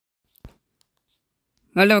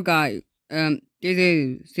Hello, guys. This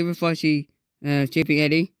is Super Fuzzy, Chippy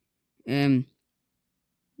Eddie.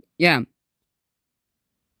 Yeah.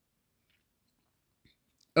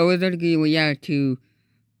 Over the we are to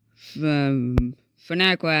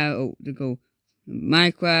fnaf to go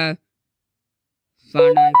Minecraft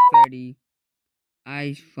Final Freddy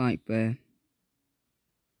Ice Viper.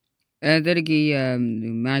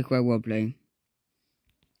 Minecraft roleplay.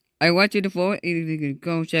 I watched it before. You can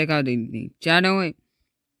go check out the channel.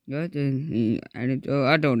 I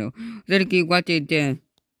don't know. That watch it.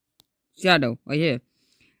 Shadow right here.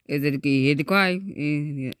 Is it hit the cry?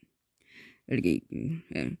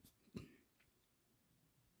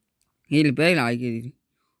 He'll play like it.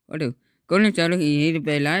 What do? Golden Shadow, he'll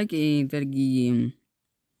play like it.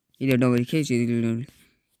 He don't know what case it.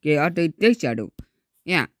 Get out the shadow.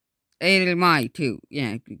 Yeah. It'll my too.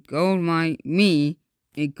 Yeah. Gold my me.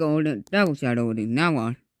 It golden double shadow. Now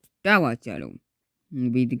what? Double shadow.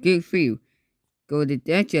 Be the good feel. Go to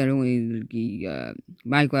that shadow is the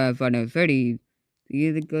Minecraft Final Freddy.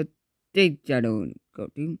 He's the good shadow. Go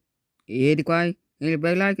to. He'll cry. He'll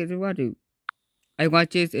play like it. What do? I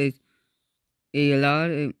watch this is a lot.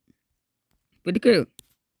 Pretty cool.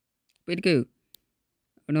 Pretty cool.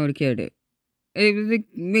 I know the kid. It was like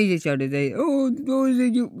major shout say, oh, you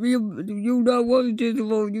don't want this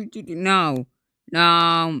for you to now.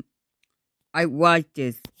 Now, I watched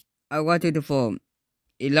this. I watched it for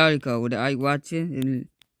a lot ago. I watched it.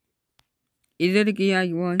 Is it a key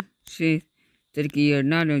I want? See, the key or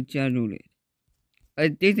not a shadow.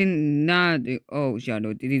 This is not the old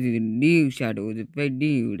shadow. This is the new shadow. The very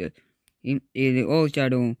new. Is the old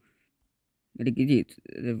shadow. The key is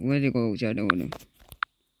the vertical shadow.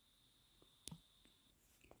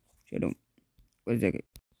 Shadow. What is that?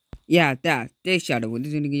 Yeah, this shadow.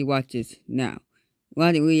 This is gonna watch this now.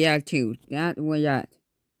 What we at to? That we at.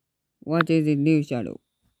 What is the new shadow?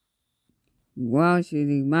 What is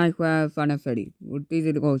the Minecraft Final Freddy? What is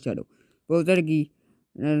the old shadow? Both are the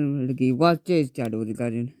watch this shadow. The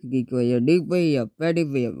garden. The deep way up, very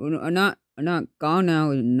way up. I'm not gone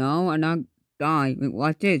now. No, I'm not die.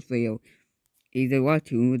 Watch this video. He's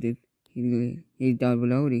watching with it. He's down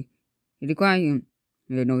below. He's crying.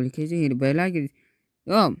 The notification. He's bell like it.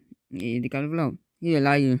 Oh, the color flow. He's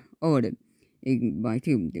lying over it. By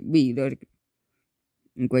team the B đó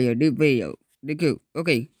quay ở đi video đi kêu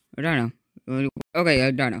okay ra nào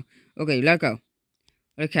okay ra nào okay let's go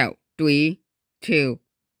let's count 3 2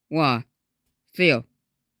 1 0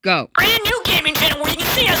 go. Brand new gaming channel where you can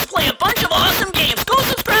see us play a bunch of awesome games. Go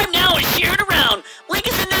subscribe now and share it around. Link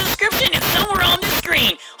is in the description and somewhere on the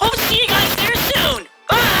screen. Hope to see you guys there soon.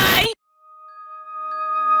 Bye.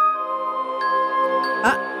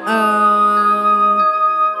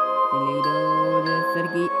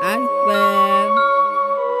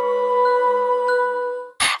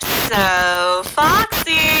 So,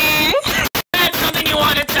 Foxy, that's something you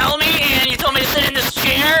want to tell me, and you told me to sit in this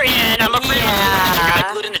chair, and I'm afraid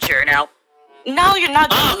I'm glued in the chair now. No, you're not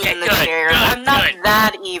glued in the chair. I'm not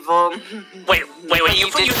that evil. Wait, you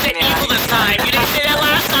said evil this time. You didn't say that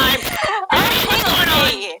last time. What's going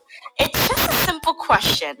on? It's just a simple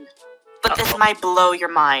question, but this might blow your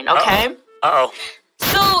mind, okay? Uh-oh.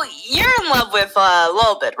 So, you're in love with a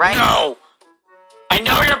little bit, right? No. I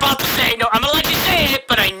know what you're about to say. No, I'm gonna let you say it,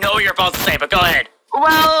 but I know what you're about to say, but go ahead.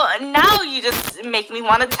 Well, now you just make me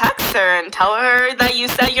want to text her and tell her that you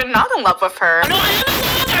said you're not in love with her. No, I am in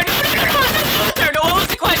love with her. No, what was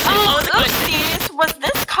the question? Oh, oopsies. Was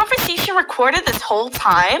this conversation recorded this whole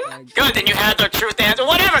time? Good, then you had the truth answer.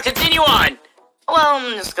 Whatever, continue on. Well,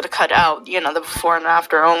 I'm just gonna cut out, the before and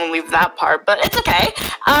after, only leave that part, but it's okay.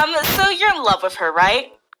 So you're in love with her,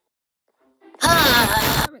 right?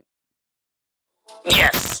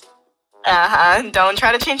 Yes. Don't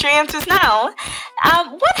try to change your answers now.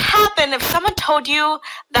 What happened if someone told you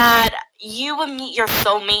that you would meet your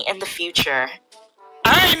soulmate in the future? I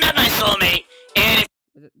already met my soulmate, and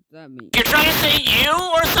what does that mean? You're trying to say you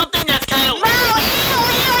or something that's kind of weird.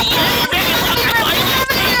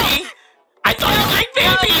 I thought you liked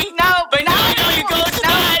baby. No, but now I know you go to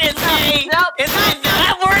that and say, is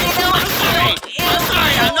that word? I'm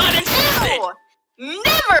sorry, I'm not interested.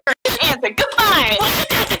 Never answer. Goodbye. Wasn't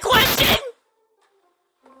that the question?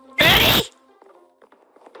 Ready?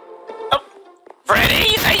 Oh,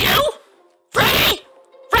 Freddy, is that you? Freddy,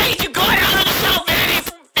 you got out of the cell.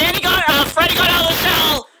 Freddy got out of the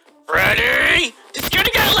cell. Freddy, the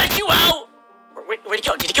security guy let you out. Where'd he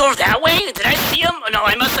go? Did he go over that way? Did I see him? No,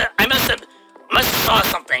 I must have saw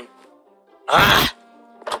something. Oh,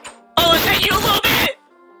 is that you a little bit?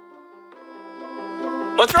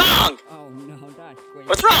 What's wrong? Oh no, that's great.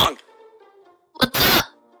 What's wrong? What's up?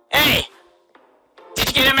 Hey, did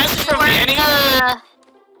you get a message from Fanny?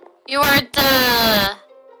 You weren't,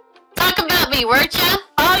 talk about me, weren't you?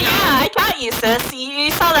 Oh yeah, I got you, sis.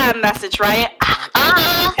 You saw that message, right? No,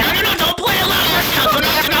 don't play it loud.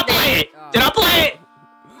 Do not play it. Do not play it.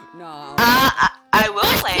 No. I will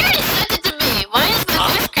play You it. already sent it to me. Why is the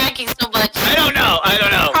voice cracking so much? I don't know.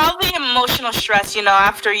 Probably emotional stress,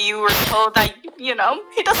 after you were told that, he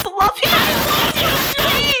doesn't love you.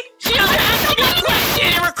 She doesn't ask me a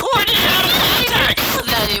question and record it out of context.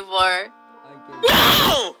 Not anymore.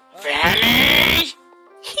 No! Fanny!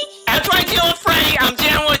 After I deal with Freddy, I'm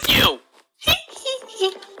dealing with you.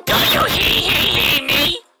 Don't you he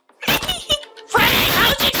me? Freddy,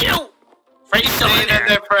 how did you? Freddy's still in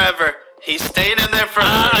there forever. He's staying in there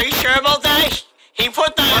forever. Are you sure about that?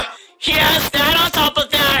 He has that on top of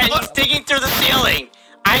that, and he's digging through the ceiling.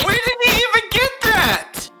 Where did he even get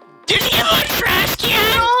that? Did he give him a trash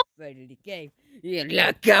can? Freddy the cave. Yeah,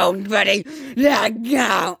 let go, Freddy. Let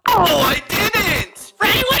go. Oh, I didn't!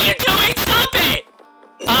 Freddy, what are you doing? Stop it!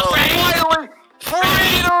 Freddy! Finally!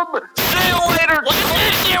 Freedom! See you later! What is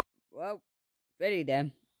this? Well, Freddy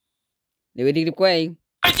then. They dig the quay.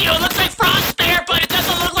 It looks like Frost Bear, but it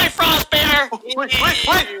doesn't look like Frost Bear! Wait! Please,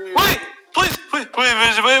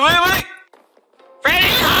 wait! Freddy!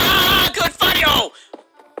 Good fight!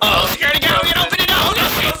 Oh, security guard, we can open it up! Oh, no,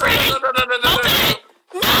 Freddy! Open it!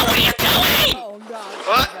 No, what are you doing? Oh, no.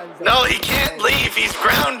 What? No, he can't leave. He's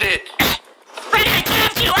grounded. Freddy, I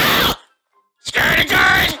tapped you! Ow! Security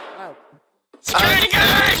guard! Oh. Security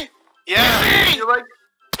guard! Yeah, you like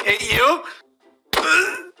hit you?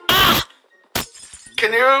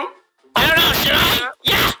 Can you? I don't know, should I?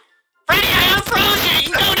 Yeah! Freddy, I unfroze you!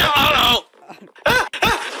 You can go now!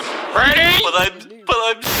 Freddy! But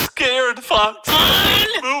I'm scared, Fox.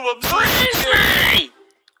 Move, I'm so Freeze scared. me!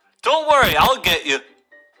 Don't worry, I'll get you.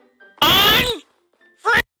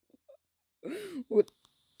 Freeze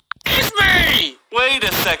me! Wait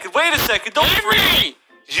a second, don't freeze me.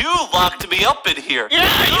 You locked me up in here.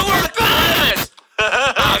 Yeah, you were fast!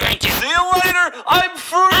 Oh, thank you. See you later, I'm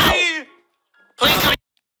free! Please don't.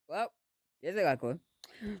 Well, yes, I got cool.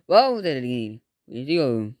 Well, then again.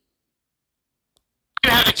 You You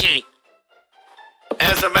have a key.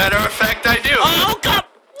 As a matter of fact, I do. Oh, God!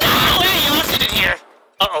 No! Hey, you lost it in here.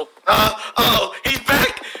 Uh-oh. He's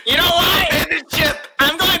back. You know what? And his chip.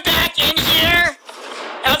 I'm going back in here.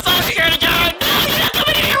 If I'm scared of God, no, you're not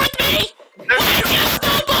coming in here with me. Why do you have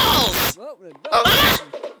snowballs?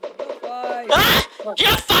 You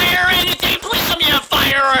have fire or anything? Please tell me you have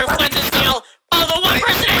fire or flint and steel. Oh, the one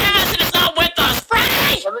person that has it is not with us.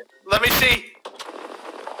 Freddy! Let me see.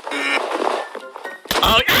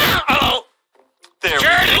 Oh. There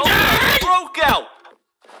Security we go. guard! Broke out.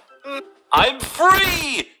 I'm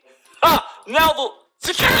free. Ha! Now the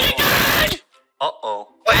Security guard! Uh-oh.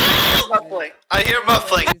 I hear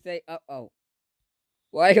muffling. say uh-oh?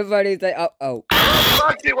 Why everybody say uh-oh?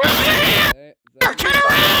 Foxy, where's he? Turn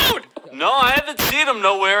around! No, I haven't seen him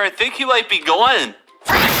nowhere. I think he might be gone.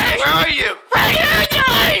 Freddy! Where are you?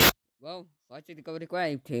 Freddy! Well, watch it go to the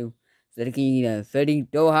grave too. So they can Freddy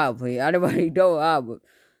don't have anybody don't have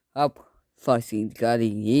up fussing because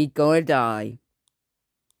he gonna die.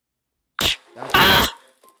 Help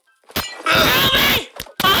me!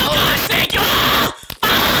 Oh, God, thank you!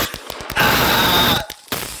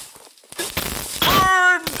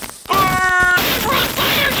 Burn! We're on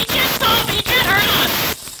fire! He can't stop me! He can't hurt us!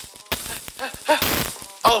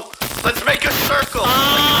 Oh, let's make a circle.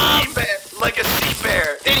 Like a sea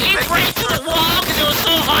bear. Did he break through the wall because it was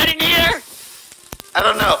so hot in here? I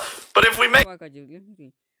don't know. But if we make...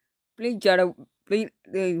 Please, Shadow, please,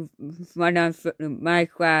 my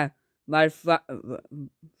fnaf.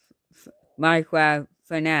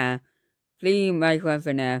 Please, my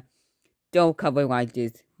fnaf. Don't cover like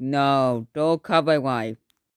this. No, don't cover like.